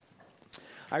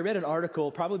I read an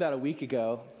article probably about a week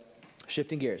ago,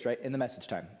 shifting gears, right, in the message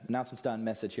time. Announcement's done,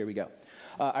 message, here we go.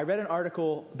 I read an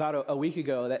article about a week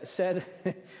ago that said,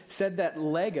 said that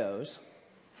Legos,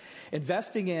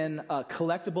 investing in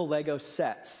collectible Lego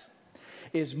sets,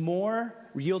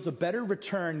 yields a better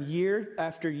return year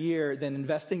after year than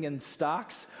investing in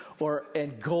stocks or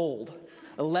in gold.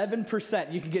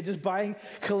 11% you can get just buying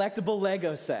collectible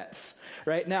Lego sets.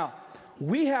 Right now,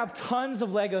 we have tons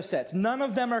of Lego sets. None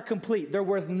of them are complete. They're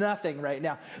worth nothing right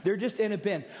now. They're just in a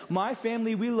bin. My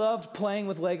family, we loved playing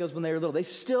with Legos when they were little. They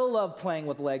still love playing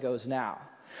with Legos now.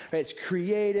 Right? It's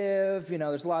creative,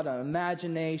 there's a lot of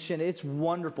imagination. It's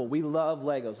wonderful. We love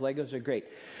Legos. Legos are great.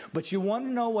 But you want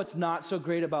to know what's not so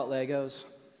great about Legos?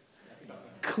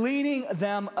 Cleaning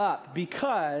them up,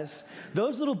 because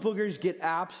those little boogers get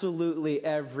absolutely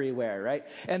everywhere, right?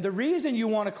 And the reason you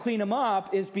want to clean them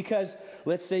up is because,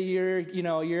 let's say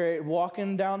you're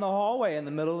walking down the hallway in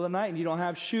the middle of the night and you don't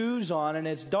have shoes on and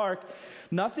it's dark.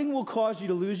 Nothing will cause you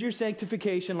to lose your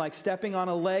sanctification like stepping on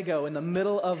a Lego in the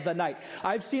middle of the night.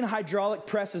 I've seen hydraulic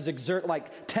presses exert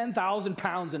like 10,000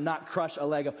 pounds and not crush a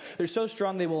Lego. They're so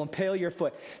strong they will impale your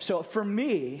foot. So for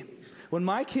me, when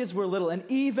my kids were little, and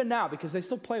even now, because they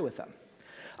still play with them,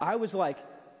 I was like,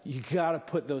 you got to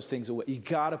put those things away. You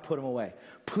got to put them away.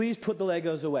 Please put the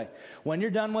Legos away. When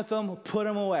you're done with them, put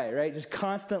them away, right? Just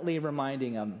constantly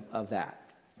reminding them of that.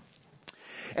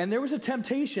 And there was a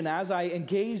temptation as I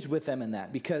engaged with them in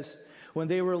that, because when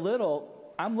they were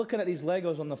little, I'm looking at these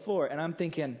Legos on the floor and I'm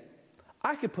thinking,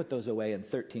 I could put those away in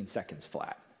 13 seconds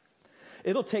flat.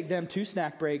 It'll take them 2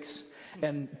 snack breaks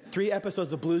and 3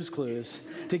 episodes of Blue's Clues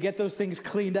to get those things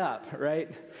cleaned up, right?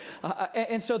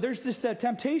 And so there's this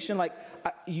temptation, like,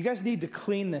 you guys need to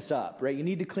clean this up, right? You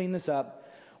need to clean this up.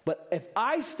 But if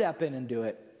I step in and do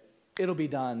it, it'll be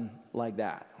done like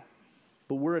that.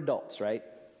 But we're adults, right?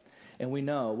 And we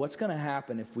know what's going to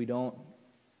happen if we don't,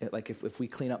 like if we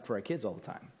clean up for our kids all the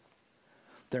time.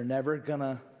 They're never going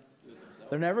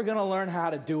to learn how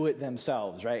to do it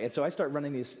themselves, right? And so I start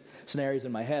running these scenarios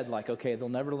in my head like, okay, they'll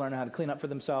never learn how to clean up for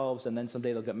themselves, and then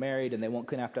someday they'll get married and they won't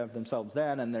clean after themselves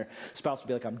then, and their spouse will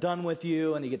be like, I'm done with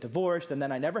you, and you get divorced, and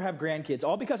then I never have grandkids,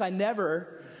 all because I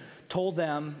never told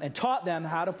them and taught them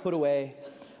how to put away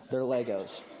their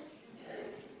Legos.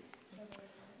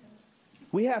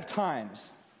 We have times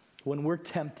when we're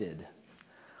tempted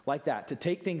like that to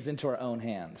take things into our own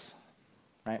hands,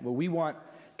 right? Where we want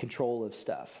control of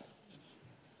stuff.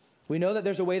 We know that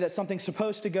there's a way that something's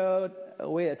supposed to go, a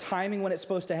way of timing when it's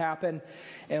supposed to happen,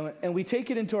 and we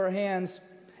take it into our hands.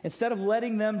 Instead of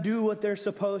letting them do what they're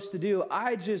supposed to do,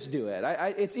 I just do it.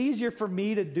 It's easier for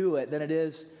me to do it than it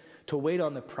is to wait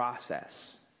on the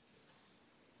process.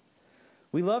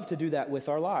 We love to do that with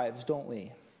our lives, don't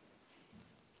we?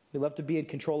 We love to be in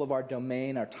control of our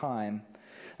domain, our time.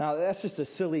 Now, that's just a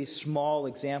silly, small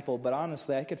example, but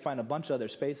honestly, I could find a bunch of other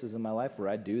spaces in my life where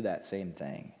I do that same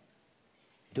thing.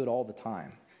 I do it all the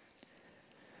time.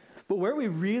 But where we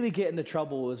really get into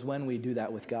trouble is when we do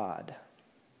that with God.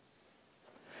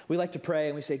 We like to pray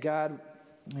and we say, God,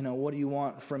 what do you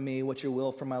want from me? What's your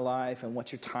will for my life? And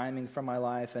what's your timing for my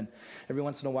life? And every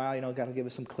once in a while, God will give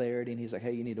us some clarity. And he's like,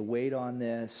 hey, you need to wait on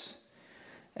this.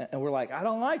 And we're like, I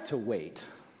don't like to wait.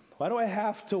 Why do I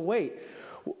have to wait?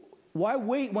 Why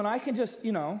wait when I can just,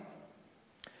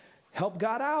 help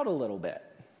God out a little bit?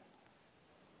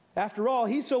 After all,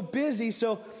 he's so busy,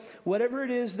 so whatever it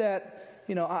is that,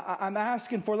 I'm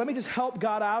asking for, let me just help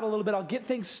God out a little bit. I'll get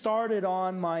things started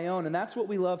on my own. And that's what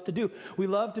we love to do. We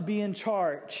love to be in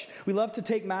charge. We love to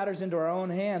take matters into our own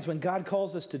hands when God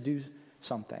calls us to do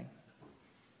something.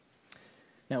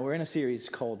 Now, we're in a series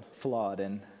called Flawed,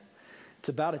 and it's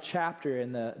about a chapter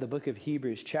in the book of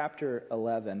Hebrews, chapter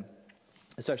 11.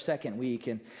 It's our second week,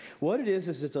 and what it is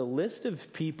it's a list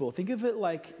of people. Think of it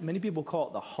like many people call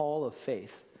it the Hall of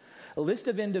Faith. A list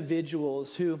of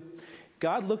individuals who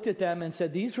God looked at them and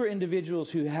said these were individuals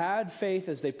who had faith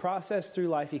as they processed through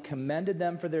life. He commended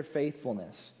them for their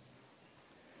faithfulness.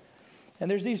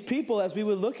 And there's these people, as we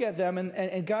would look at them,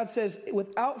 and God says,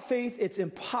 without faith, it's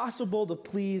impossible to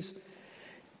please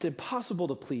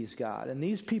God. And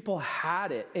these people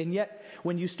had it. And yet,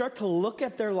 when you start to look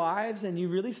at their lives and you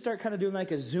really start kind of doing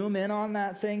like a zoom in on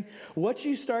that thing, what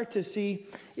you start to see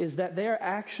is that they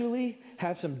actually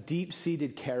have some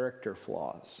deep-seated character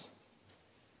flaws.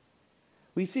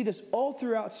 We see this all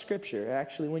throughout Scripture,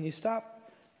 actually. When you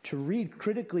stop to read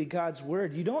critically God's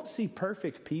Word, you don't see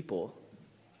perfect people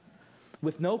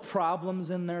with no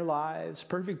problems in their lives,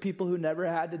 perfect people who never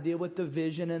had to deal with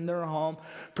division in their home,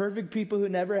 perfect people who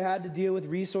never had to deal with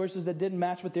resources that didn't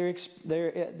match with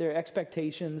their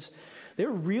expectations. They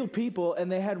were real people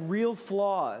and they had real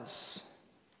flaws.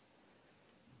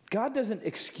 God doesn't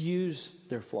excuse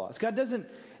their flaws. God doesn't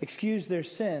excuse their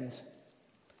sins.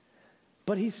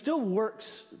 But he still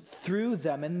works through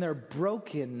them in their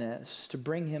brokenness to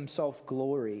bring himself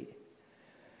glory.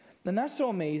 And that's so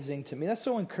amazing to me. That's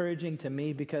so encouraging to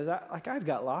me because I've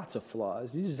got lots of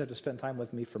flaws. You just have to spend time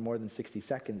with me for more than 60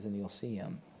 seconds and you'll see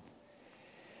them.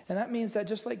 And that means that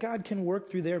just like God can work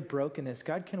through their brokenness,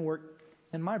 God can work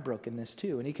in my brokenness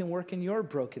too. And he can work in your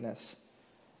brokenness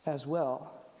as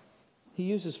well. He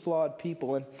uses flawed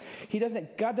people, and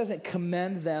God doesn't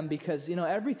commend them because,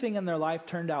 everything in their life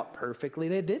turned out perfectly.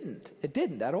 It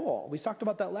didn't at all. We talked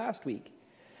about that last week.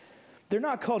 They're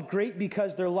not called great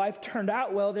because their life turned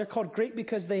out well. They're called great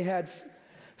because they had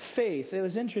faith. It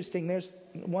was interesting. There's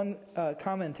one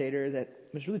commentator that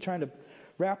was really trying to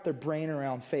wrap their brain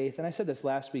around faith. And I said this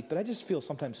last week, but I just feel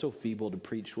sometimes so feeble to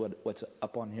preach what's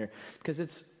up on here.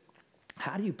 Because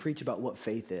how do you preach about what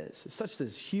faith is? It's such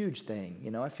this huge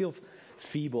thing. I feel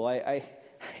feeble. I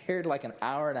heard like an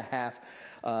hour and a half,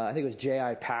 I think it was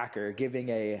J.I. Packer giving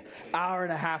a hour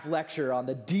and a half lecture on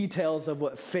the details of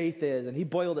what faith is. And he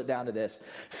boiled it down to this.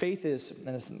 Faith is,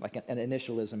 and it's like an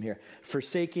initialism here,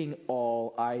 forsaking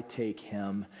all, I take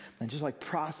him. And just like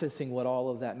processing what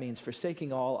all of that means.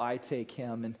 Forsaking all, I take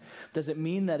him. And does it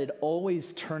mean that it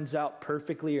always turns out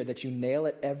perfectly or that you nail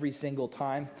it every single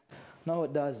time? No,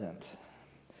 it doesn't.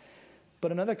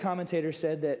 But another commentator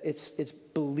said that it's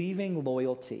believing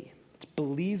loyalty. It's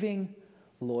believing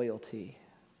loyalty.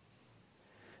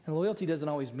 And loyalty doesn't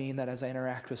always mean that as I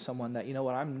interact with someone that,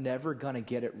 I'm never going to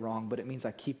get it wrong, but it means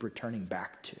I keep returning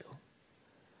back to.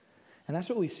 And that's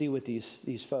what we see with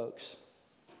these folks.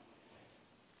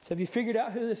 So have you figured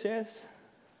out who this is?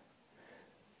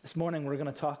 This morning we're going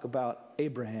to talk about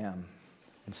Abraham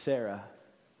and Sarah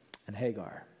and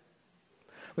Hagar.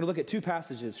 We're going to look at two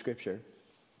passages of Scripture.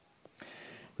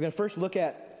 We're going to first look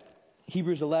at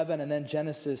Hebrews 11 and then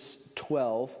Genesis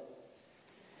 12.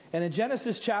 And in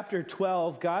Genesis chapter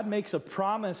 12, God makes a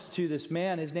promise to this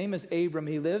man. His name is Abram.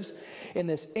 He lives in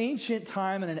this ancient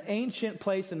time in an ancient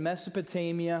place in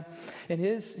Mesopotamia. And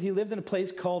he lived in a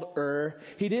place called Ur.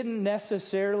 He didn't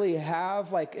necessarily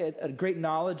have like a great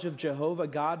knowledge of Jehovah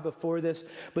God before this.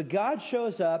 But God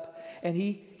shows up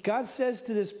and God says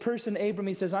to this person, Abram,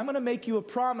 he says, I'm going to make you a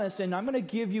promise and I'm going to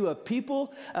give you a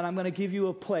people and I'm going to give you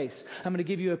a place. I'm going to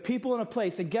give you a people and a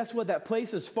place. And guess what? That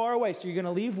place is far away. So you're going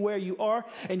to leave where you are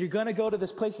and you're going to go to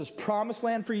this place, this promised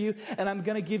land for you, and I'm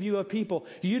going to give you a people.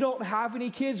 You don't have any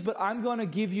kids, but I'm going to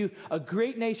give you a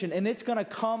great nation and it's going to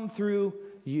come through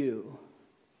you.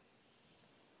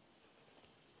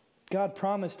 God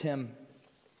promised him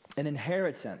an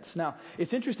inheritance. Now,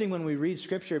 it's interesting when we read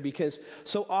Scripture because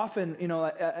so often,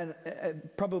 I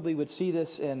probably would see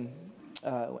this in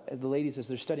the ladies as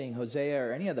they're studying Hosea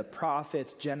or any of the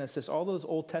prophets, Genesis, all those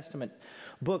Old Testament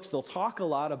books, they'll talk a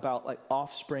lot about like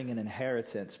offspring and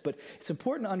inheritance. But it's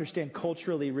important to understand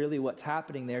culturally really what's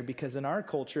happening there because in our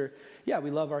culture, yeah,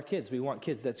 we love our kids. We want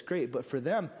kids. That's great. But for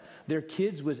them, their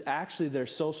kids was actually their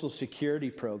social security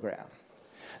program.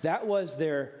 That was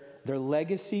their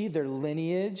legacy, their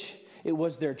lineage. It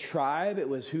was their tribe. It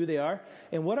was who they are.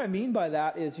 And what I mean by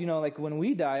that is, like when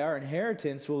we die, our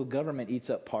inheritance, well, the government eats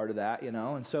up part of that,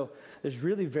 And so there's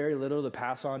really very little to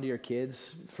pass on to your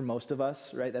kids for most of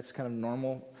us, right? That's kind of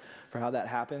normal for how that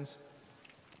happens.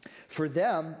 For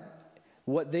them,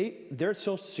 their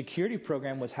social security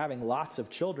program was having lots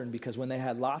of children because when they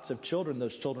had lots of children,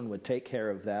 those children would take care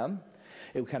of them.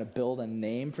 It would kind of build a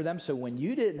name for them. So when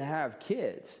you didn't have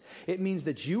kids, it means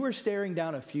that you were staring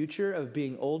down a future of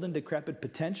being old and decrepit,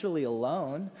 potentially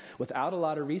alone, without a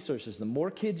lot of resources. The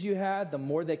more kids you had, the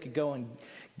more they could go and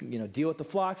deal with the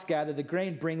flocks, gather the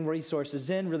grain, bring resources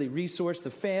in, really resource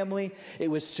the family. It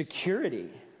was security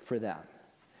for them.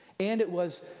 And it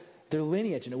was their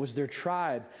lineage, and it was their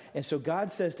tribe. And so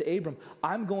God says to Abram,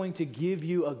 I'm going to give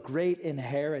you a great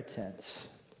inheritance.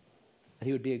 That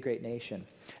he would be a great nation.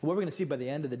 And what we're going to see by the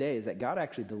end of the day is that God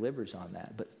actually delivers on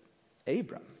that. But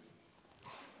Abram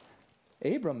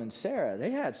and Sarah, they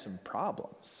had some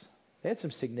problems. They had some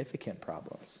significant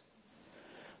problems.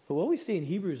 But what we see in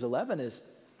Hebrews 11 is,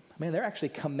 they're actually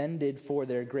commended for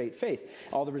their great faith.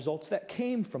 All the results that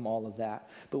came from all of that.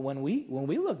 But when we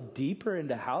look deeper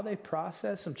into how they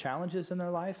process some challenges in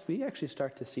their life, we actually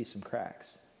start to see some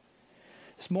cracks.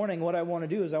 This morning, what I want to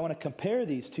do is I want to compare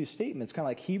these two statements, kind of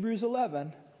like Hebrews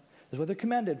 11 is what they're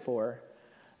commended for,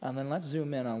 and then let's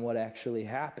zoom in on what actually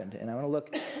happened. And I want to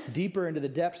look deeper into the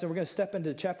depths, and we're going to step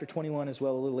into chapter 21 as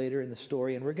well a little later in the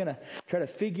story, and we're going to try to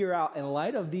figure out, in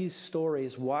light of these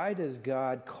stories, why does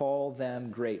God call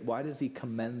them great? Why does he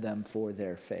commend them for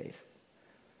their faith?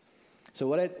 So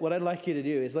what I'd like you to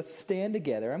do is let's stand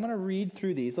together. I'm going to read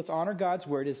through these. Let's honor God's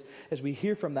word as we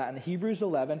hear from that in Hebrews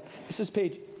 11. This is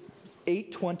page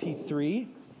 823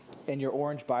 in your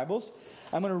orange Bibles.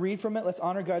 I'm going to read from it. Let's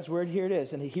honor God's word. Here it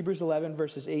is in Hebrews 11,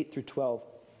 verses 8 through 12.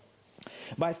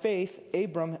 By faith,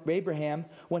 Abraham,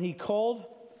 when called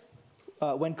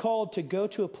to go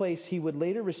to a place he would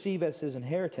later receive as his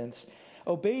inheritance,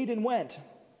 obeyed and went,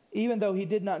 even though he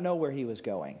did not know where he was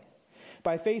going.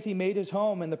 By faith, he made his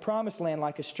home in the promised land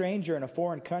like a stranger in a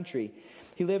foreign country.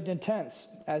 He lived in tents,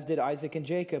 as did Isaac and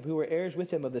Jacob, who were heirs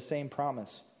with him of the same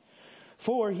promise.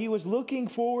 For he was looking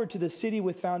forward to the city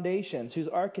with foundations, whose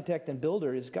architect and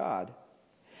builder is God.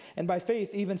 And by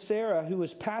faith, even Sarah, who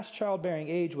was past childbearing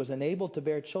age, was enabled to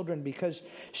bear children because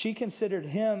she considered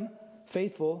him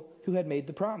faithful who had made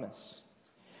the promise.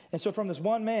 And so from this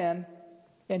one man,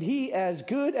 and he as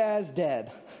good as dead,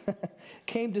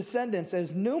 came descendants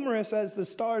as numerous as the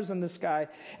stars in the sky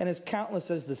and as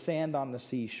countless as the sand on the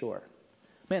seashore.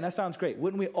 Man, that sounds great.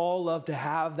 Wouldn't we all love to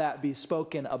have that be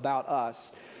spoken about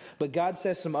us? But God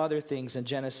says some other things in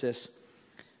Genesis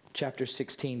chapter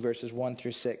 16, verses 1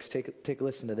 through 6. Take a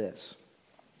listen to this.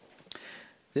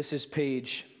 This is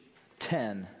page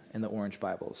 10 in the orange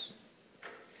Bibles.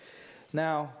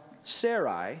 Now,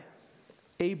 Sarai,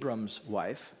 Abram's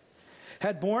wife,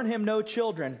 had borne him no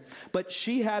children, but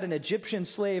she had an Egyptian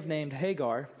slave named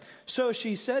Hagar. So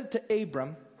she said to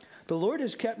Abram, "The Lord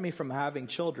has kept me from having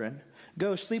children.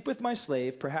 Go sleep with my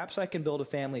slave. Perhaps I can build a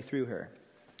family through her."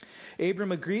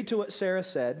 Abram agreed to what Sarah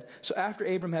said. So after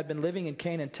Abram had been living in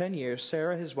Canaan 10 years,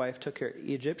 Sarah, his wife, took her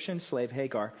Egyptian slave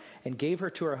Hagar and gave her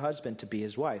to her husband to be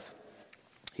his wife.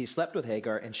 He slept with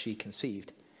Hagar, and she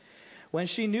conceived. When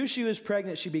she knew she was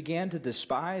pregnant, she began to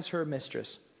despise her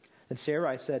mistress. Then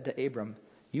Sarai said to Abram,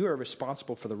 "You are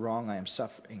responsible for the wrong I am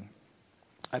suffering.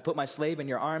 I put my slave in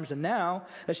your arms, and now,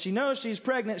 as she knows she's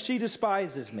pregnant, she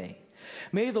despises me.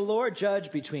 May the Lord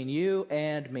judge between you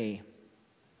and me."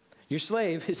 "Your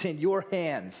slave is in your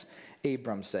hands,"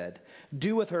 Abram said.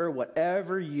 "Do with her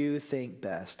whatever you think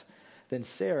best." Then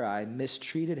Sarai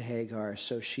mistreated Hagar,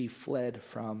 so she fled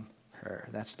from her.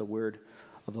 That's the word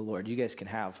of the Lord. You guys can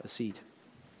have a seat.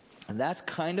 And that's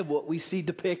kind of what we see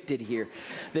depicted here.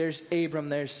 There's Abram,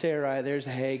 there's Sarai, there's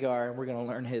Hagar, and we're going to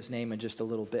learn his name in just a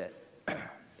little bit.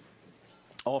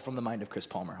 All from the mind of Chris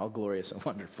Palmer. How glorious and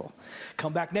wonderful.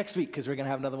 Come back next week because we're going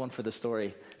to have another one for the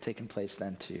story taking place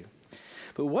then too.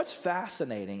 But what's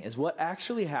fascinating is what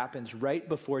actually happens right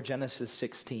before Genesis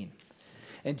 16.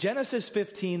 In Genesis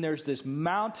 15, there's this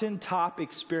mountaintop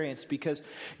experience because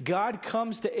God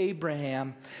comes to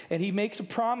Abraham and he makes a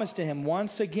promise to him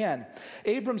once again.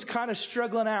 Abram's kind of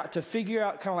struggling out to figure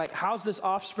out kind of like, how's this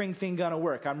offspring thing going to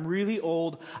work? I'm really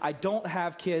old. I don't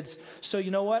have kids. So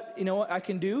you know what I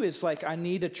can do is like, I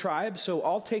need a tribe. So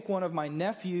I'll take one of my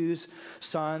nephew's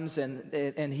sons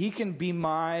and he can be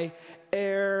my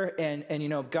heir and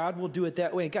God will do it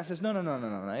that way. And God says, no.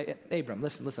 Abram,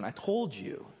 listen, I told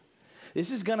you. This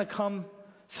is going to come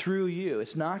through you.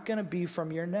 It's not going to be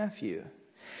from your nephew.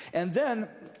 And then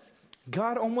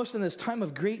God, almost in this time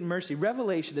of great mercy,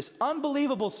 revelation, this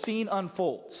unbelievable scene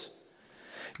unfolds.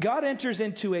 God enters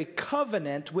into a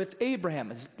covenant with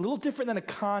Abraham. It's a little different than a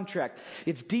contract.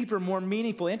 It's deeper, more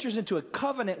meaningful. He enters into a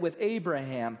covenant with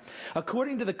Abraham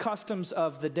according to the customs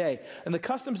of the day. And the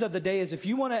customs of the day is if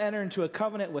you want to enter into a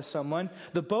covenant with someone,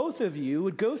 the both of you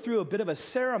would go through a bit of a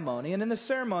ceremony. And in the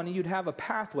ceremony, you'd have a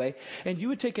pathway. And you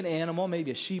would take an animal,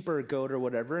 maybe a sheep or a goat or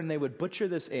whatever, and they would butcher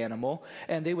this animal.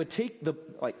 And they would take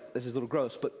this is a little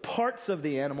gross, but parts of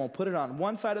the animal, put it on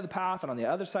one side of the path and on the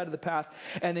other side of the path.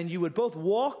 And then you would both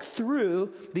walk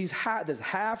through this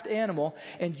halved animal,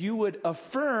 and you would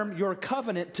affirm your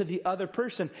covenant to the other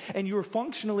person, and you were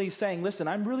functionally saying, listen,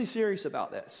 I'm really serious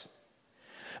about this.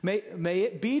 May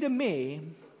it be to me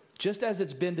just as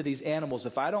it's been to these animals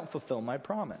if I don't fulfill my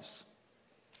promise.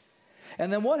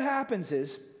 And then what happens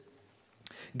is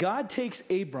God takes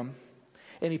Abram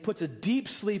and he puts a deep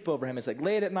sleep over him. It's like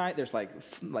late at night, there's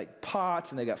like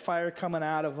pots and they got fire coming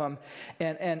out of them.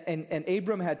 And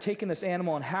Abram had taken this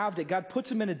animal and halved it. God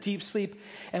puts him in a deep sleep.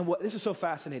 And this is so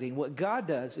fascinating. What God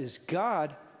does is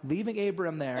God, leaving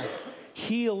Abram there,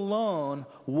 he alone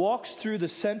walks through the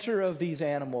center of these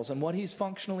animals. And what he's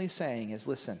functionally saying is,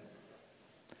 listen,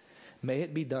 may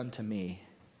it be done to me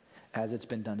as it's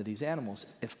been done to these animals.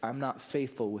 If I'm not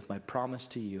faithful with my promise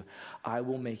to you, I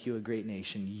will make you a great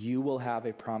nation. You will have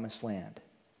a promised land.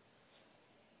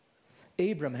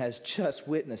 Abram has just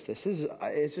witnessed this.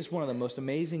 It's just one of the most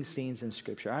amazing scenes in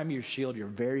Scripture. I'm your shield, your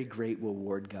very great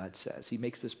reward, God says. He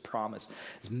makes this promise,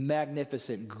 this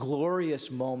magnificent, glorious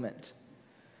moment.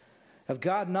 of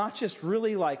God not just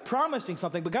really like promising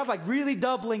something, but God like really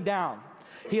doubling down.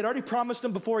 He had already promised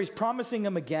him before. He's promising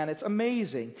him again. It's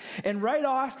amazing. And right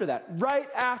after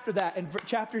that, in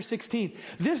chapter 16,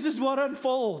 this is what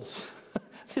unfolds.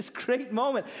 This great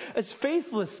moment. It's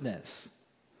faithlessness.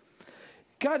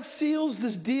 God seals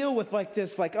this deal with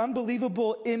this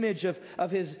unbelievable image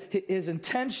of his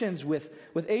intentions with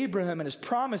Abraham and his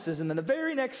promises. And then the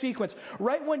very next sequence,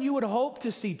 right when you would hope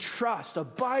to see trust,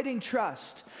 abiding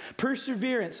trust,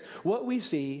 perseverance, what we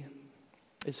see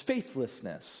is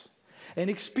faithlessness and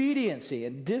expediency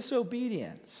and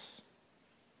disobedience.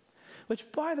 Which,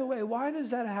 by the way, why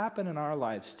does that happen in our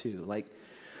lives too? Like,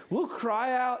 we'll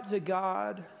cry out to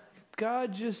God,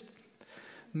 God, just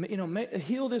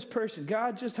heal this person.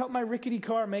 God, just help my rickety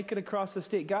car make it across the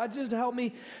state. God, just help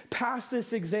me pass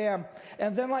this exam.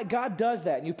 And then God does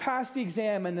that. And you pass the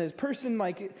exam and the person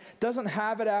doesn't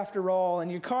have it after all. And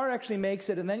your car actually makes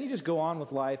it. And then you just go on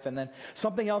with life. And then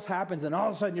something else happens. And all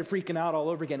of a sudden you're freaking out all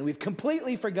over again. We've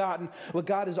completely forgotten what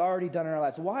God has already done in our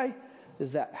lives. Why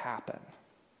does that happen?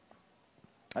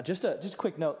 Just a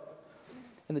quick note.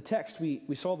 In the text,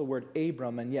 we saw the word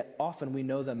Abram, and yet often we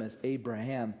know them as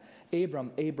Abraham.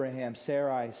 Abram, Abraham,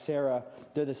 Sarai, Sarah,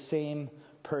 they're the same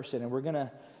person. And we're going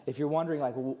to, if you're wondering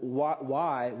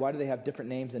why do they have different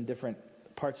names in different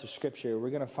parts of Scripture,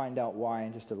 we're going to find out why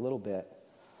in just a little bit.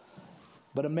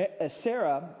 But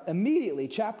Sarah, immediately,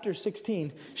 chapter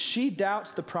 16, she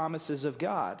doubts the promises of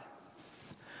God.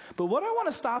 But what I want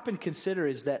to stop and consider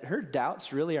is that her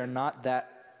doubts really are not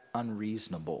that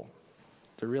unreasonable.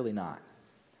 They're really not.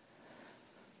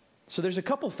 So there's a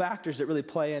couple factors that really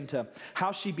play into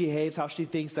how she behaves, how she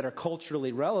thinks that are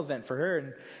culturally relevant for her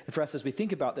and for us as we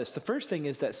think about this. The first thing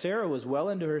is that Sarah was well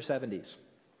into her 70s.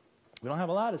 We don't have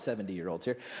a lot of 70-year-olds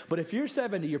here. But if you're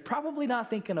 70, you're probably not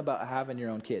thinking about having your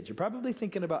own kids. You're probably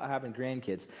thinking about having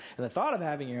grandkids. And the thought of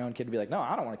having your own kid would be like, no,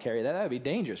 I don't want to carry that. That would be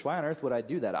dangerous. Why on earth would I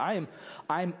do that? I'm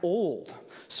old.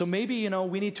 So maybe,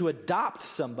 we need to adopt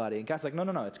somebody. And God's like, no.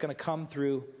 It's going to come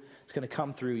through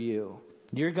you.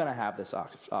 You're going to have this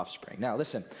offspring. Now,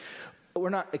 listen, we're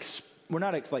not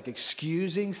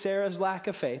excusing Sarah's lack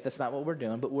of faith. That's not what we're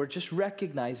doing. But we're just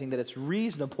recognizing that it's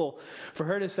reasonable for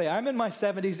her to say, I'm in my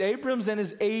 70s, Abram's in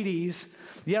his 80s.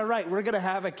 Yeah, right, we're going to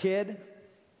have a kid.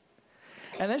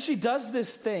 And then she does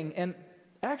this thing. And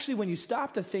actually, when you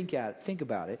stop to think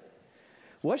about it,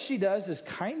 what she does is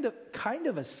kind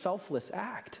of a selfless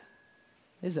act,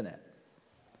 isn't it?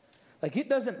 It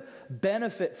doesn't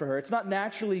benefit for her. It's not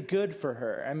naturally good for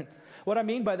her. I mean, what I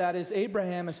mean by that is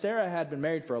Abraham and Sarah had been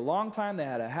married for a long time. They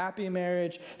had a happy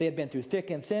marriage. They had been through thick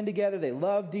and thin together. They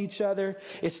loved each other.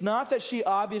 It's not that she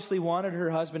obviously wanted her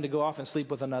husband to go off and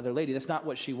sleep with another lady. That's not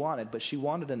what she wanted, but she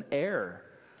wanted an heir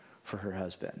for her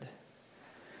husband.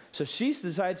 So she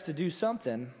decides to do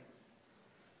something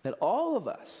that all of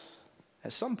us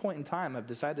at some point in time have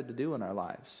decided to do in our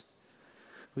lives.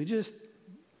 We just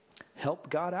help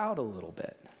God out a little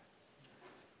bit.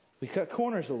 We cut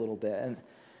corners a little bit. And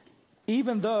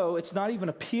even though it's not even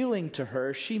appealing to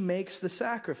her, she makes the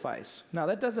sacrifice. Now,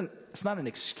 it's not an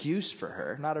excuse for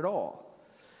her, not at all.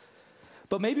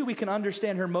 But maybe we can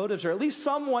understand her motives are at least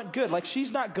somewhat good.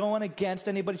 She's not going against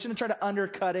anybody. She's not trying to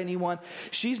undercut anyone.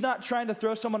 She's not trying to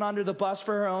throw someone under the bus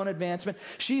for her own advancement.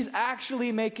 She's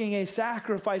actually making a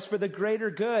sacrifice for the greater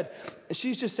good.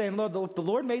 She's just saying, Lord, look, the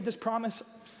Lord made this promise.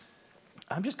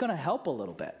 I'm just going to help a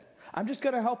little bit.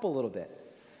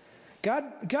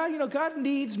 God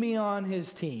needs me on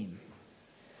his team.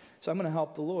 So I'm going to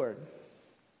help the Lord.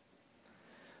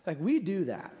 We do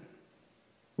that.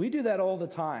 We do that all the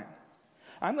time.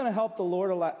 I'm going to help the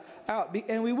Lord out.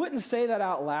 And we wouldn't say that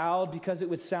out loud because it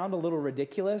would sound a little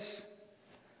ridiculous.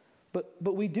 But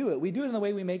we do it. We do it in the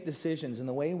way we make decisions, in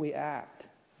the way we act.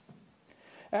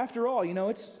 After all,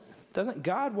 doesn't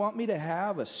God want me to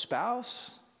have a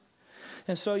spouse?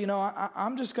 And so,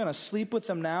 I'm just going to sleep with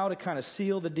them now to kind of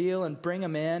seal the deal and bring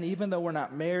them in, even though we're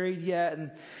not married yet. And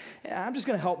I'm just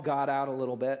going to help God out a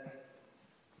little bit.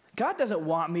 God doesn't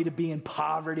want me to be in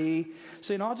poverty.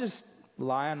 So, I'll just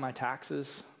lie on my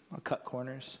taxes. I'll cut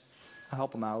corners. I'll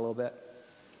help them out a little bit.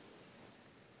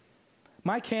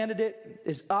 My candidate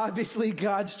is obviously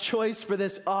God's choice for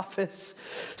this office.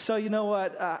 So, you know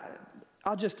what?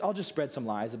 I'll just spread some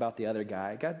lies about the other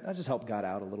guy. I'll just help God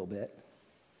out a little bit.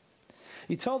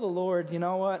 You tell the Lord, you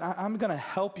know what, I'm going to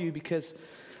help you because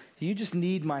you just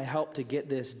need my help to get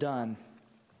this done.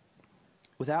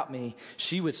 Without me,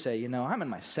 she would say, I'm in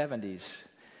my 70s.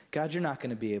 God, you're not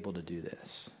going to be able to do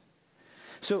this.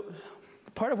 So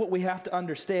part of what we have to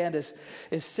understand is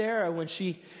Sarah, when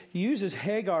she uses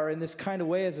Hagar in this kind of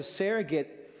way as a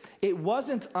surrogate, it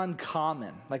wasn't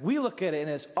uncommon. Like, we look at it and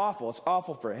it's awful. It's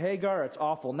awful for Hagar. It's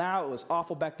awful now. It was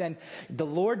awful back then. The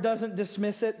Lord doesn't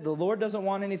dismiss it. The Lord doesn't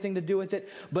want anything to do with it.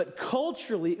 But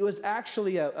culturally, it was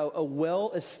actually a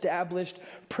well-established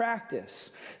practice.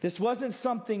 This wasn't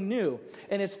something new.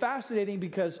 And it's fascinating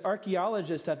because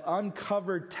archaeologists have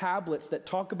uncovered tablets that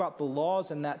talk about the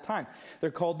laws in that time. They're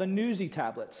called the Newsy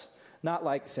tablets. Not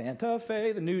like Santa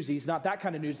Fe, the Newsies, not that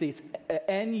kind of Newsies.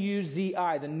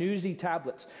 N-U-Z-I, the Newsy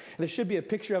tablets. And there should be a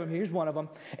picture of them. Here's one of them.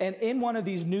 And in one of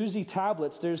these Newsy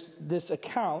tablets, there's this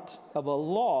account of a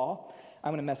law.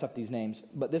 I'm going to mess up these names,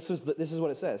 but this is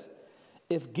what it says.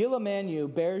 If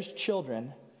Gilamanu bears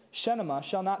children, Shenema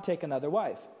shall not take another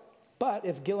wife. But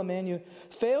if Gilamanu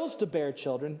fails to bear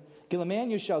children,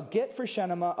 Gilamanu shall get for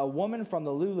Shenema a woman from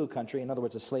the Lulu country, in other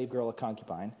words, a slave girl, a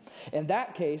concubine. In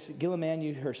that case,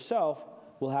 Gilamanu herself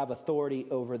will have authority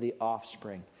over the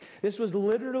offspring. This was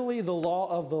literally the law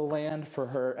of the land for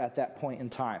her at that point in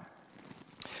time.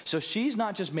 So she's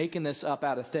not just making this up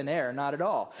out of thin air, not at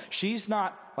all. She's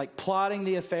not like plotting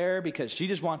the affair because she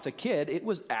just wants a kid. It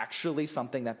was actually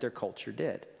something that their culture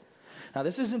did. Now,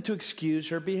 this isn't to excuse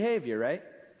her behavior, right?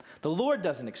 The Lord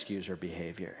doesn't excuse her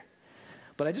behavior.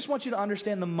 But I just want you to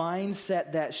understand the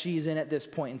mindset that she's in at this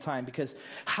point in time, because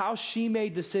how she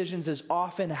made decisions is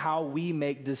often how we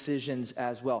make decisions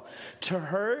as well. To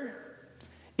her,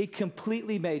 it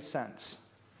completely made sense.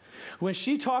 When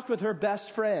she talked with her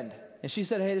best friend, and she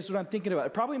said, hey, this is what I'm thinking about,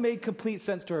 it probably made complete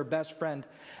sense to her best friend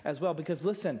as well. Because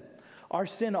listen, our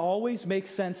sin always makes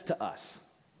sense to us.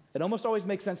 It almost always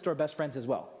makes sense to our best friends as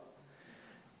well.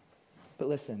 But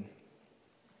listen,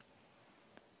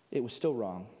 it was still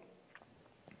wrong.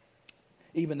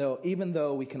 Even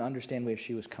though we can understand where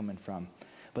she was coming from.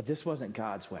 But this wasn't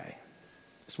God's way.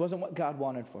 This wasn't what God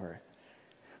wanted for her.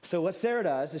 So what Sarah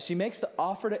does is she makes the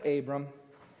offer to Abram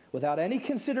without any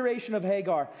consideration of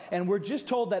Hagar. And we're just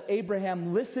told that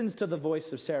Abraham listens to the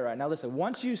voice of Sarah. Now listen,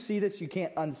 once you see this, you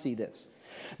can't unsee this.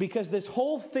 Because this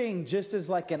whole thing just is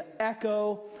like an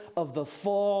echo of the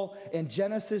fall in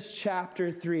Genesis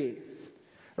chapter 3.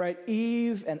 Right?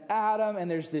 Eve and Adam, and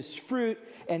there's this fruit,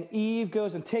 and Eve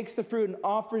goes and takes the fruit and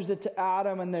offers it to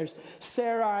Adam, and there's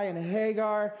Sarai and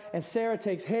Hagar, and Sarah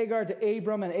takes Hagar to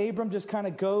Abram, and Abram just kind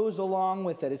of goes along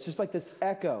with it. It's just like this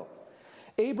echo.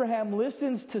 Abraham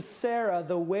listens to Sarah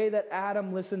the way that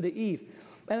Adam listened to Eve.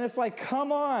 And it's like,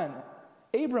 come on,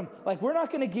 Abram, like, we're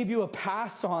not going to give you a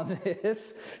pass on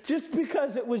this. Just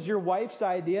because it was your wife's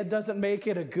idea doesn't make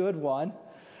it a good one.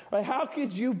 Right? How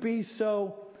could you be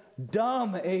so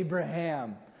dumb,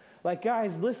 Abraham? Like,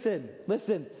 guys, listen.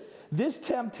 This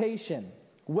temptation,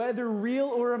 whether real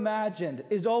or imagined,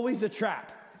 is always a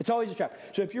trap. It's always a trap.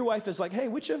 So if your wife is like, hey,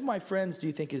 which of my friends do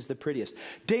you think is the prettiest?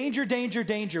 Danger, danger,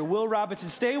 danger. Will Robinson,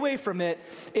 stay away from it.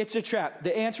 It's a trap.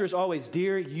 The answer is always,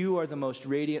 dear, you are the most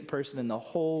radiant person in the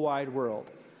whole wide world.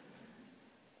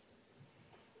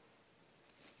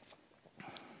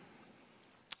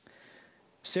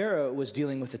 Sarah was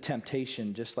dealing with a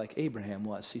temptation just like Abraham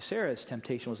was. See, Sarah's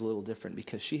temptation was a little different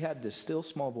because she had this still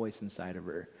small voice inside of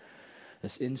her,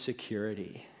 this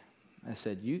insecurity. I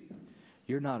said,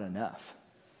 you're not enough.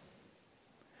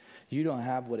 You don't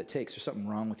have what it takes. There's something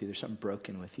wrong with you. There's something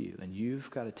broken with you. And you've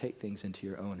got to take things into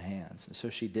your own hands. And so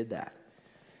she did that.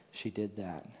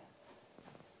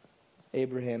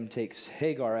 Abraham takes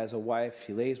Hagar as a wife.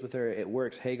 He lays with her. It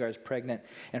works. Hagar's pregnant.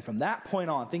 And from that point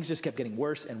on, things just kept getting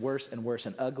worse and worse and worse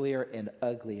and uglier and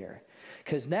uglier.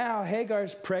 Because now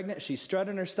Hagar's pregnant. She's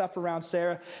strutting her stuff around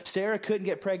Sarah. Sarah couldn't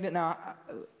get pregnant. Now,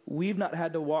 we've not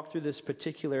had to walk through this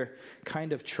particular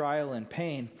kind of trial and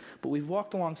pain, but we've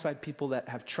walked alongside people that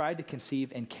have tried to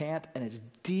conceive and can't, and it's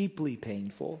deeply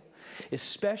painful.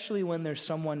 Especially when there's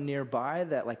someone nearby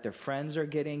that, like, their friends are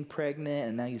getting pregnant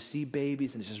and now you see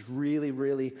babies and it's just really,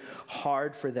 really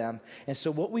hard for them. And so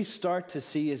what we start to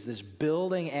see is this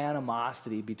building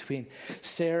animosity between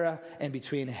Sarah and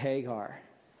between Hagar.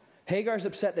 Hagar's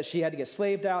upset that she had to get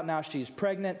slaved out. Now she's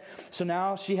pregnant. So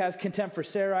now she has contempt for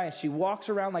Sarai and she walks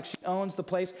around like she owns the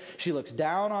place. She looks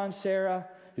down on Sarah,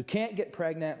 who can't get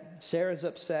pregnant. Sarah's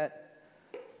upset.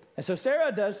 And so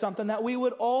Sarah does something that we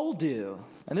would all do.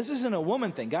 And this isn't a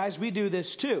woman thing. Guys, we do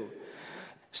this too.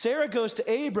 Sarah goes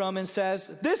to Abram and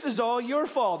says, this is all your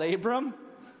fault, Abram.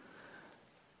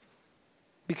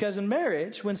 Because in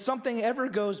marriage, when something ever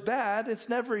goes bad, it's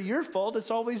never your fault.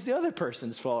 It's always the other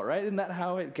person's fault, right? Isn't that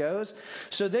how it goes?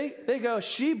 So they go,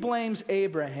 she blames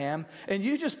Abraham. And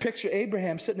you just picture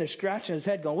Abraham sitting there scratching his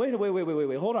head going,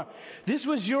 wait, hold on. This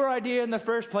was your idea in the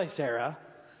first place, Sarah.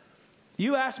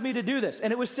 You asked me to do this,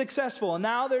 and it was successful. And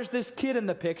now there's this kid in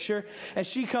the picture, and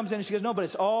she comes in and she goes, no, but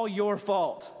it's all your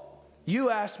fault.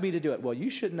 You asked me to do it. Well, you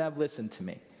shouldn't have listened to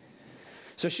me.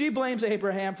 So she blames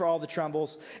Abraham for all the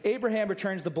troubles. Abraham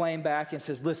returns the blame back and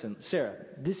says, listen, Sarah,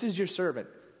 this is your servant.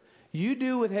 You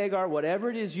do with Hagar whatever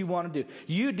it is you want to do.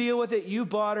 You deal with it. You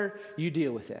bought her. You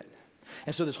deal with it.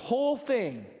 And so this whole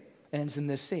thing ends in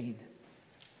this scene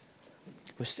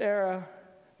with Sarah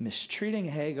mistreating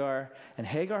Hagar and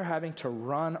Hagar having to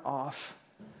run off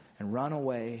and run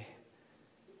away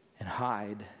and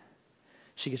hide.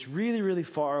 She gets really, really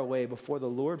far away before the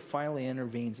Lord finally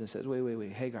intervenes and says,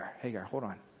 wait, Hagar, Hold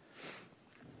on.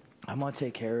 I'm going to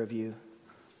take care of you.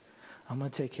 I'm going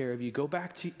to take care of you. Go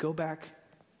back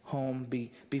home.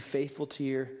 Be faithful to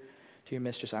your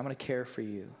mistress. I'm going to care for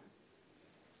you.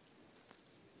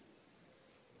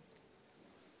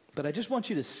 But I just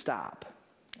want you to stop.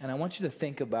 And I want you to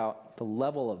think about the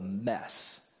level of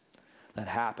mess that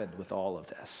happened with all of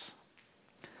this.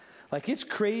 Like, it's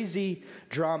crazy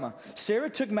drama. Sarah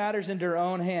took matters into her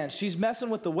own hands. She's messing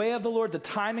with the way of the Lord, the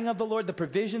timing of the Lord, the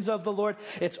provisions of the Lord.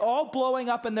 It's all blowing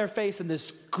up in their face, and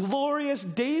this glorious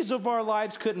days of our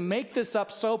lives couldn't make this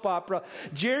up soap opera,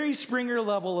 Jerry Springer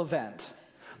level event.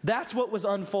 That's what was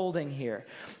unfolding here.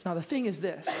 Now, the thing is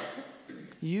this.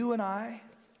 You and I,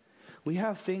 we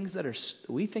have things that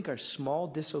we think are small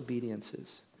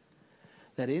disobediences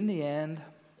that in the end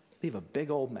leave a big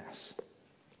old mess.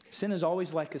 Sin is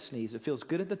always like a sneeze. It feels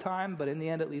good at the time, but in the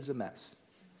end it leaves a mess.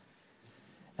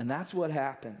 And that's what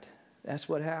happened. That's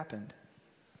what happened.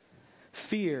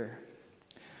 Fear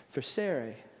for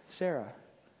Sarah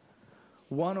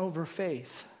won over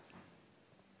faith.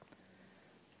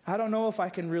 I don't know if I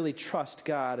can really trust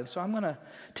God, and so I'm going to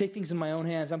take things in my own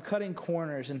hands. I'm cutting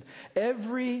corners, and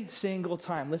every single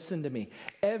time, listen to me,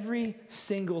 every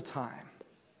single time,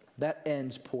 that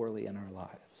ends poorly in our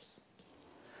lives.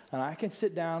 And I can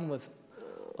sit down with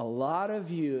a lot of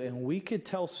you, and we could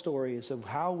tell stories of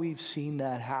how we've seen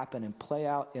that happen and play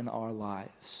out in our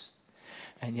lives.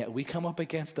 And yet we come up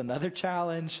against another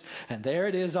challenge, and there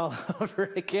it is all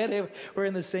over again. We're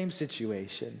in the same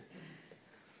situation.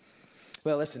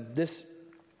 Well, listen, this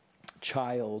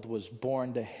child was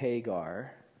born to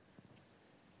Hagar.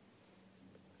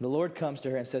 The Lord comes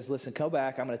to her and says, listen, come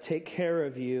back. I'm going to take care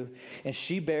of you. And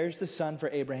she bears the son for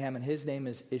Abraham, and his name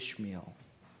is Ishmael.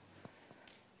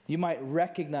 You might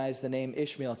recognize the name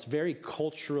Ishmael. It's very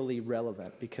culturally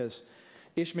relevant because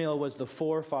Ishmael was the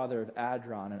forefather of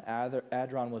Adron, and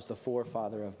Adron was the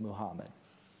forefather of Muhammad.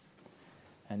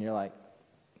 And you're like,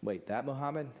 wait, that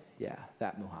Muhammad? Yeah,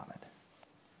 that Muhammad.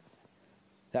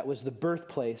 That was the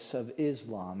birthplace of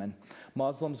Islam. And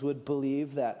Muslims would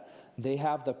believe that they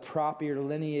have the proper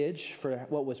lineage for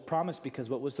what was promised, because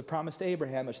what was the promise to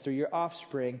Abraham was through your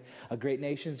offspring, a great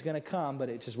nation is going to come, but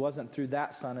it just wasn't through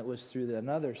that son, it was through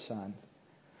another son.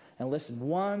 And listen,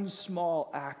 one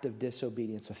small act of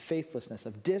disobedience, of faithlessness,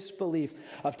 of disbelief,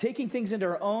 of taking things into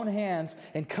our own hands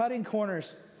and cutting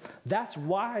corners, that's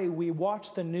why we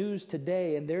watch the news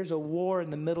today and there's a war in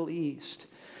the Middle East.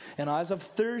 And as of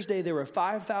Thursday, there were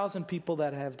 5,000 people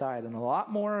that have died, and a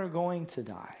lot more are going to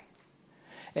die.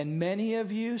 And many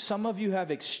of you, some of you have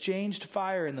exchanged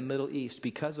fire in the Middle East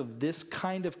because of this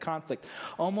kind of conflict.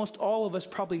 Almost all of us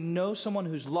probably know someone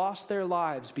who's lost their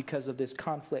lives because of this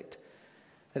conflict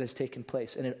that has taken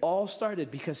place. And it all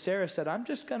started because Sarah said, I'm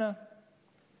just going to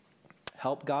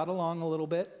help God along a little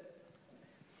bit.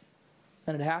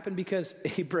 And it happened because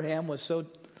Abraham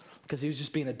because he was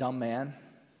just being a dumb man.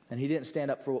 And he didn't stand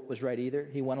up for what was right either.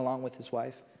 He went along with his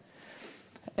wife.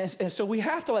 And so we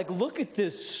have to look at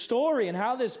this story and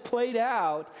how this played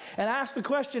out and ask the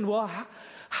question, well,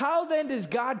 how then does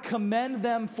God commend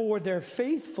them for their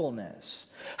faithfulness?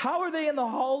 How are they in the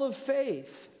hall of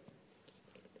faith?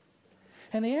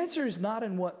 And the answer is not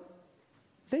in what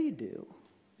they do.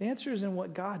 The answer is in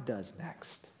what God does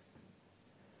next.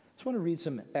 I just want to read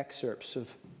some excerpts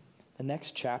of the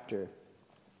next chapter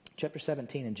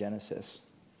 17 in Genesis.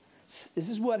 This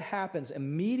is what happens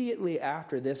immediately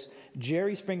after this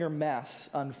Jerry Springer mess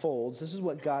unfolds. This is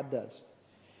what God does.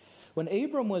 When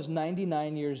Abram was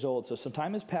 99 years old, so some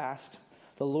time has passed,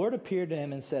 the Lord appeared to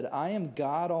him and said, I am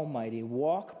God Almighty.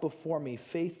 Walk before me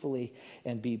faithfully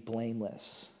and be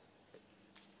blameless.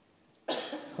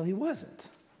 Well, he wasn't.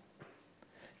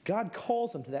 God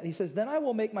calls him to that. He says, then I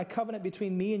will make my covenant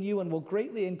between me and you and will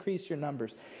greatly increase your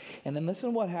numbers. And then listen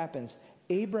to what happens.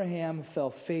 Abraham fell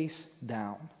face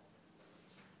down.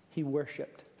 He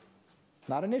worshiped.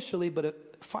 Not initially,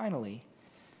 but finally,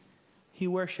 he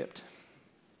worshiped.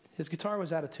 His guitar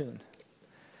was out of tune.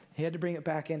 He had to bring it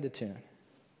back into tune.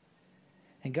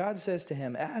 And God says to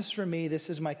him, as for me, this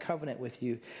is my covenant with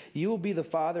you. You will be the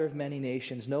father of many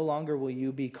nations. No longer will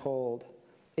you be called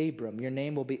Abram. Your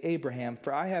name will be Abraham,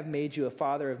 for I have made you a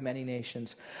father of many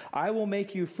nations. I will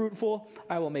make you fruitful.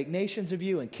 I will make nations of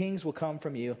you, and kings will come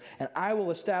from you. And I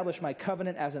will establish my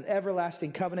covenant as an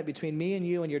everlasting covenant between me and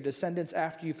you and your descendants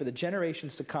after you for the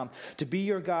generations to come, to be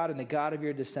your God and the God of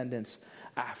your descendants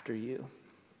after you.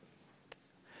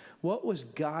 What was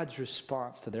God's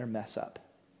response to their mess up?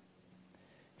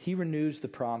 He renews the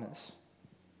promise.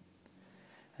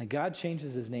 And God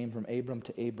changes his name from Abram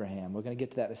to Abraham. We're going to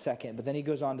get to that in a second. But then he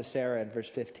goes on to Sarah in verse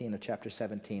 15 of chapter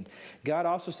 17. God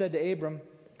also said to Abram,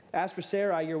 as for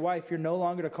Sarai, your wife, you're no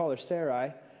longer to call her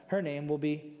Sarai. Her name will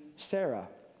be Sarah.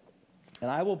 And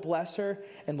I will bless her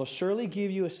and will surely give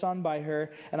you a son by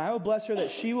her. And I will bless her that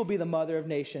she will be the mother of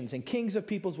nations, and kings of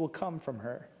peoples will come from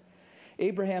her.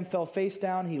 Abraham fell face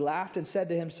down. He laughed and said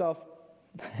to himself,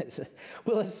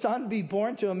 will a son be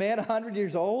born to a man 100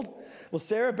 years old? Will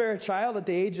Sarah bear a child at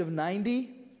the age of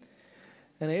 90?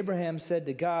 And Abraham said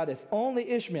to God, if only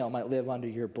Ishmael might live under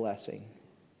your blessing.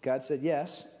 God said,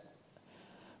 yes,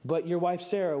 but your wife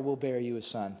Sarah will bear you a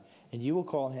son, and you will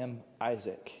call him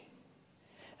Isaac.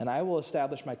 And I will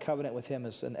establish my covenant with him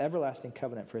as an everlasting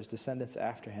covenant for his descendants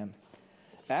after him.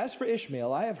 As for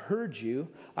Ishmael, I have heard you.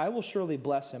 I will surely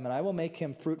bless him, and I will make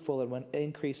him fruitful and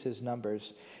increase his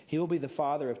numbers. He will be the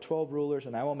father of 12 rulers,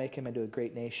 and I will make him into a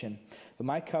great nation. But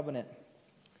my covenant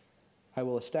I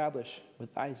will establish with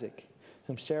Isaac,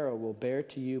 whom Sarah will bear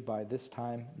to you by this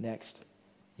time next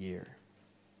year.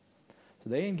 So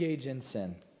they engage in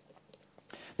sin.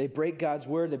 They break God's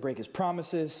word. They break his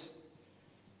promises.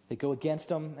 They go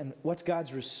against him. And what's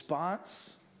God's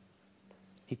response?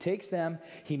 He takes them,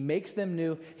 he makes them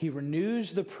new, he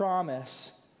renews the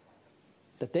promise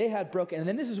that they had broken. And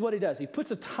then this is what he does. He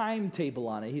puts a timetable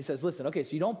on it. He says, listen, okay,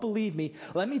 so you don't believe me.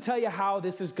 Let me tell you how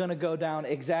this is going to go down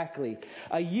exactly.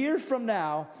 A year from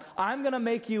now, I'm going to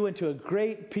make you into a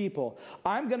great people.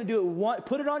 I'm going to do it.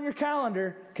 Put it on your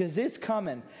calendar because it's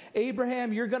coming.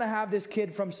 Abraham, you're going to have this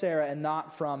kid from Sarah and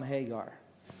not from Hagar.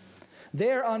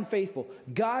 They're unfaithful.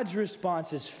 God's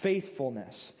response is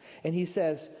faithfulness. And he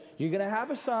says, you're going to have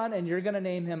a son, and you're going to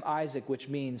name him Isaac, which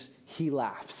means he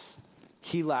laughs.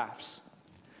 He laughs.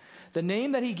 The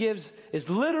name that he gives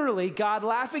is literally God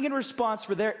laughing in response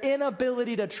for their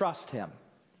inability to trust him.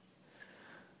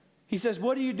 He says,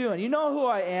 what are you doing? You know who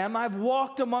I am. I've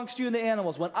walked amongst you and the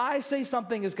animals. When I say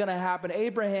something is going to happen,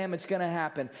 Abraham, it's going to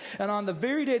happen. And on the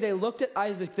very day they looked at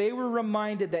Isaac, they were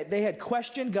reminded that they had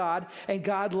questioned God, and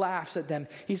God laughs at them.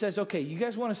 He says, okay, you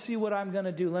guys want to see what I'm going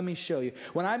to do? Let me show you.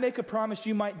 When I make a promise,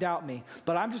 you might doubt me,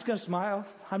 but I'm just going to smile.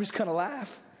 I'm just going to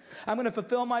laugh. I'm going to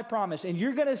fulfill my promise, and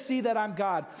you're going to see that I'm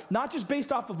God, not just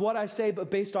based off of what I say, but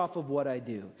based off of what I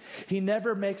do. He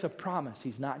never makes a promise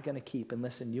he's not going to keep. And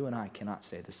listen, you and I cannot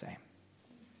say the same,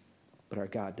 but our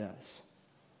God does.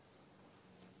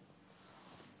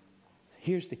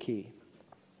 Here's the key.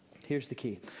 Here's the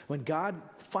key. When God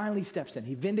finally steps in,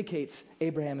 he vindicates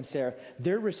Abraham and Sarah.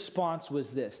 Their response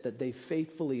was this, that they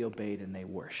faithfully obeyed and they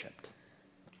worshiped.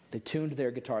 They tuned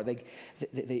their guitar.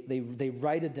 They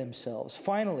righted themselves.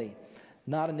 Finally,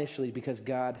 not initially, because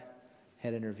God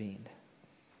had intervened.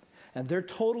 And they're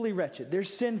totally wretched. They're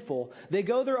sinful. They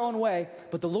go their own way.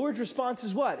 But the Lord's response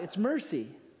is what? It's mercy.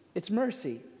 It's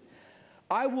mercy.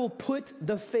 I will put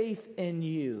the faith in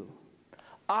you.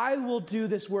 I will do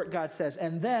this work, God says.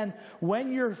 And then,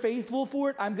 when you're faithful for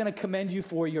it, I'm going to commend you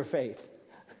for your faith.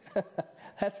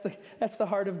 That's the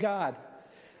heart of God.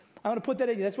 I want to put that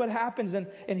in you. That's what happens in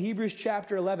Hebrews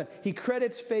chapter 11. He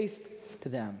credits faith to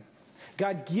them.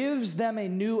 God gives them a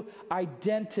new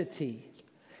identity.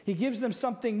 He gives them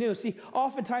something new. See,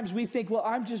 oftentimes we think, well,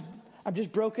 I'm just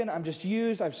broken. I'm just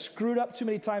used. I've screwed up too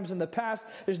many times in the past.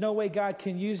 There's no way God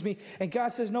can use me. And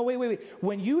God says, no, wait.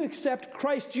 When you accept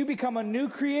Christ, you become a new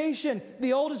creation.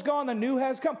 The old is gone. The new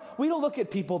has come. We don't look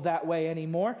at people that way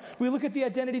anymore. We look at the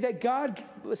identity that God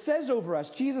says over us.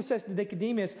 Jesus says to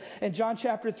Nicodemus in John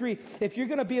chapter 3, if you're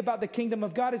going to be about the kingdom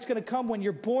of God, it's going to come when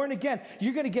you're born again.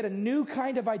 You're going to get a new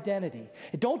kind of identity.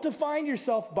 Don't define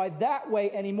yourself by that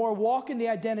way anymore. Walk in the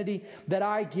identity that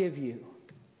I give you.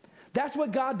 That's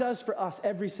what God does for us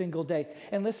every single day.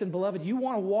 And listen, beloved, you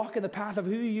want to walk in the path of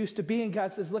who you used to be, and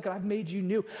God says, look, I've made you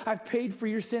new. I've paid for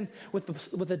your sin with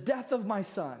the death of my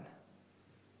son.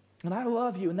 And I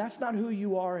love you, and that's not who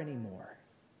you are anymore.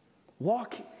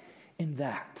 Walk in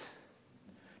that.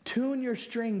 Tune your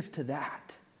strings to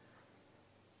that.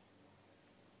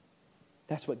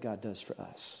 That's what God does for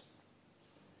us.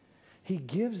 He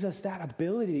gives us that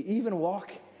ability to even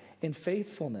walk in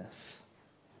faithfulness,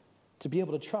 to be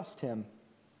able to trust him.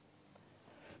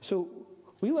 So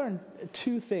we learn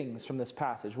two things from this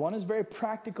passage. One is very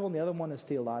practical and the other one is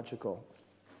theological.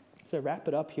 So wrap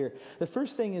it up here. The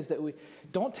first thing is that we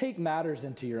don't take matters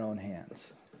into your own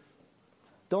hands.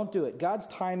 Don't do it. God's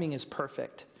timing is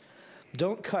perfect.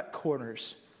 Don't cut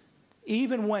corners.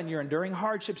 Even when you're enduring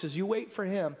hardships, as you wait for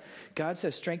him, God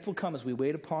says strength will come as we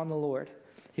wait upon the Lord.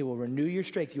 He will renew your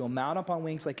strength. You will mount up on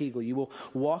wings like eagle. You will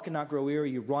walk and not grow weary.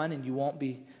 You run and you won't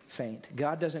be faint.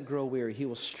 God doesn't grow weary. He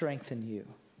will strengthen you.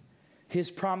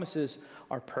 His promises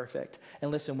are perfect.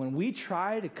 And listen, when we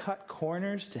try to cut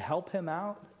corners to help him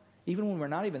out, even when we're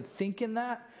not even thinking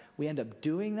that, we end up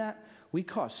doing that, we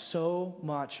cause so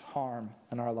much harm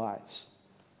in our lives.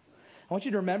 I want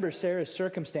you to remember Sarah's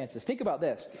circumstances. Think about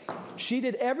this. She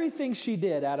did everything she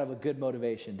did out of a good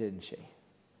motivation, didn't she?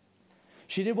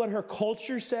 She did what her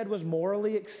culture said was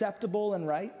morally acceptable and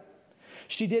right.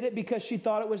 She did it because she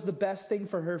thought it was the best thing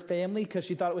for her family, because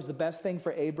she thought it was the best thing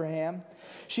for Abraham.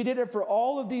 She did it for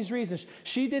all of these reasons.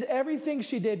 She did everything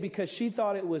she did because she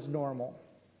thought it was normal.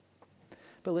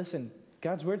 But listen,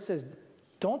 God's word says,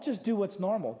 don't just do what's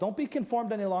normal. Don't be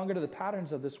conformed any longer to the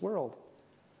patterns of this world.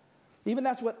 Even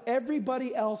that's what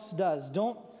everybody else does.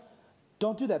 Don't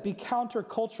do that. Be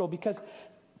countercultural, because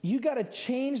you got to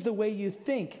change the way you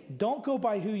think. Don't go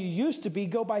by who you used to be.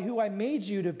 Go by who I made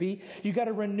you to be. You got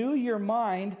to renew your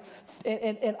mind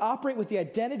and operate with the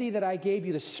identity that I gave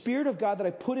you, the Spirit of God that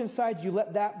I put inside you.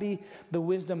 Let that be the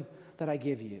wisdom that I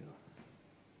give you.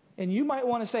 And you might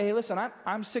want to say, hey, listen,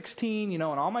 I'm 16, and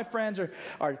all my friends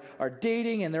are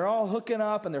dating, and they're all hooking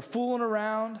up, and they're fooling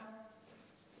around.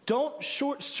 Don't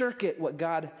short circuit what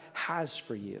God has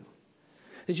for you.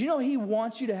 Did you know he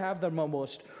wants you to have the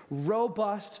most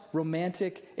robust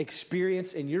romantic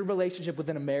experience in your relationship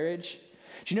within a marriage?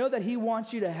 Do you know that he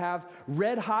wants you to have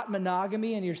red hot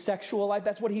monogamy in your sexual life?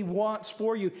 That's what he wants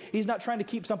for you. He's not trying to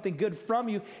keep something good from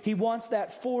you. He wants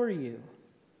that for you.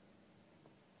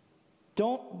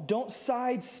 Don't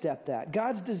sidestep that.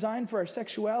 God's design for our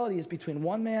sexuality is between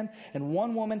one man and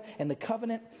one woman and the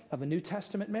covenant of a New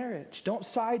Testament marriage. Don't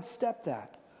sidestep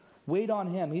that. Wait on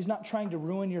him. He's not trying to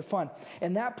ruin your fun.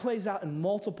 And that plays out in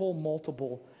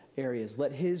multiple areas.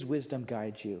 Let his wisdom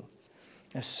guide you.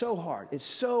 It's so hard. It's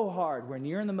so hard when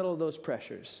you're in the middle of those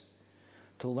pressures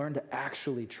to learn to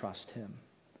actually trust him.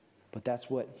 But that's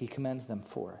what he commends them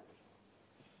for.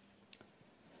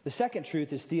 The second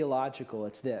truth is theological.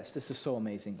 It's this. This is so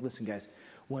amazing. Listen, guys.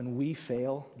 When we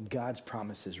fail, God's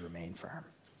promises remain firm.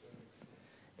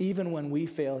 Even when we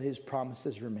fail, his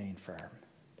promises remain firm.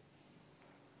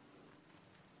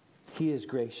 He is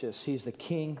gracious. He's the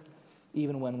king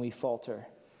even when we falter.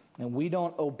 And we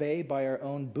don't obey by our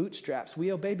own bootstraps.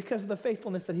 We obey because of the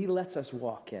faithfulness that he lets us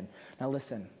walk in. Now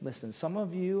listen. Some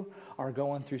of you are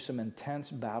going through some intense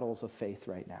battles of faith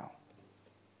right now.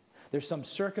 There's some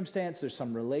circumstance, there's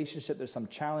some relationship, there's some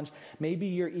challenge. Maybe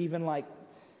you're even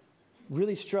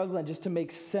really struggling just to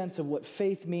make sense of what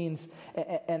faith means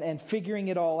and figuring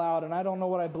it all out. And I don't know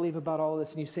what I believe about all of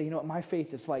this. And you say, you know what, my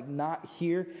faith is not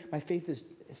here. My faith is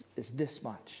this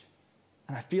much.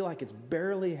 And I feel like it's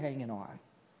barely hanging on.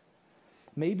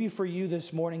 Maybe for you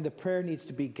this morning, the prayer needs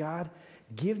to be, God,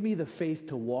 give me the faith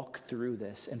to walk through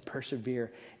this and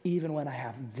persevere even when I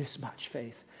have this much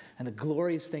faith. And the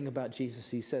glorious thing about Jesus,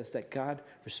 he says that God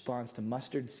responds to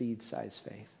mustard seed size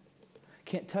faith.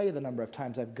 Can't tell you the number of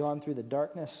times I've gone through the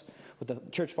darkness, what the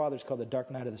church fathers call the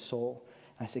dark night of the soul.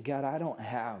 And I say, God, I don't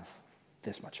have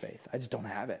this much faith. I just don't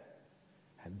have it.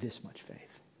 I have this much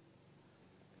faith.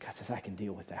 God says, I can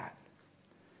deal with that.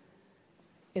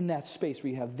 In that space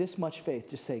where you have this much faith,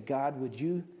 just say, God, would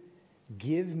you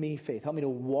give me faith? Help me to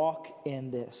walk in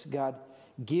this. God,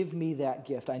 give me that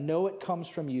gift. I know it comes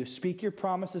from you. Speak your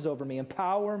promises over me.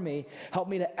 Empower me. Help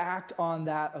me to act on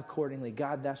that accordingly.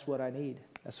 God, that's what I need.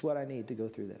 That's what I need to go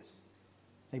through this.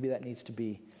 Maybe that needs to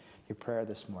be your prayer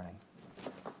this morning.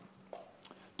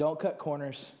 Don't cut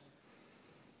corners.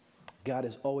 God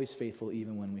is always faithful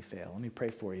even when we fail. Let me pray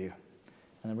for you,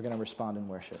 and then we're going to respond in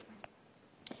worship.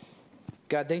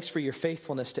 God, thanks for your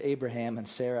faithfulness to Abraham and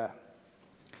Sarah.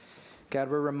 God,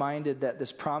 we're reminded that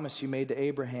this promise you made to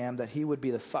Abraham, that he would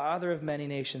be the father of many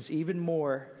nations, even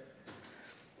more,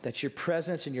 that your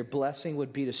presence and your blessing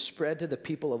would be to spread to the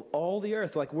people of all the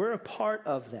earth. Like we're a part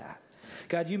of that.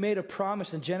 God, you made a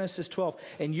promise in Genesis 12,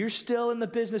 and you're still in the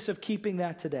business of keeping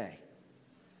that today.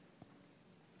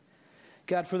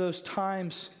 God, for those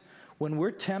times when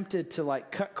we're tempted to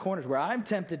cut corners, where I'm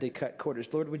tempted to cut corners,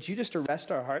 Lord, would you just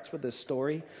arrest our hearts with the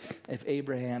story of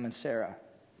Abraham and Sarah?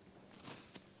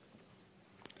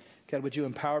 God, would you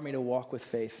empower me to walk with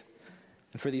faith?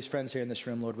 And for these friends here in this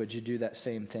room, Lord, would you do that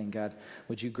same thing, God?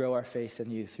 Would you grow our faith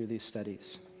in you through these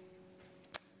studies?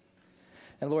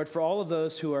 And Lord, for all of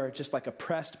those who are just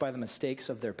oppressed by the mistakes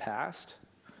of their past,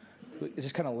 it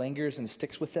just kind of lingers and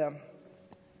sticks with them.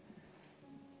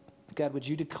 God, would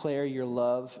you declare your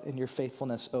love and your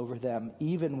faithfulness over them,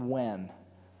 even when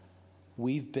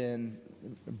we've been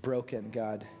broken,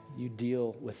 God, you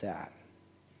deal with that.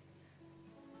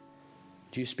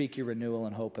 Do you speak your renewal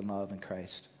and hope and love in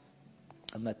Christ?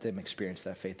 And let them experience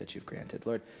that faith that you've granted.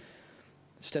 Lord,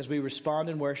 just as we respond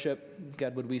in worship,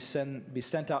 God, would we be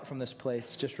sent out from this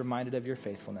place just reminded of your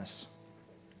faithfulness.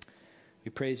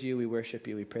 We praise you, we worship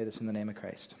you, we pray this in the name of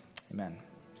Christ. Amen.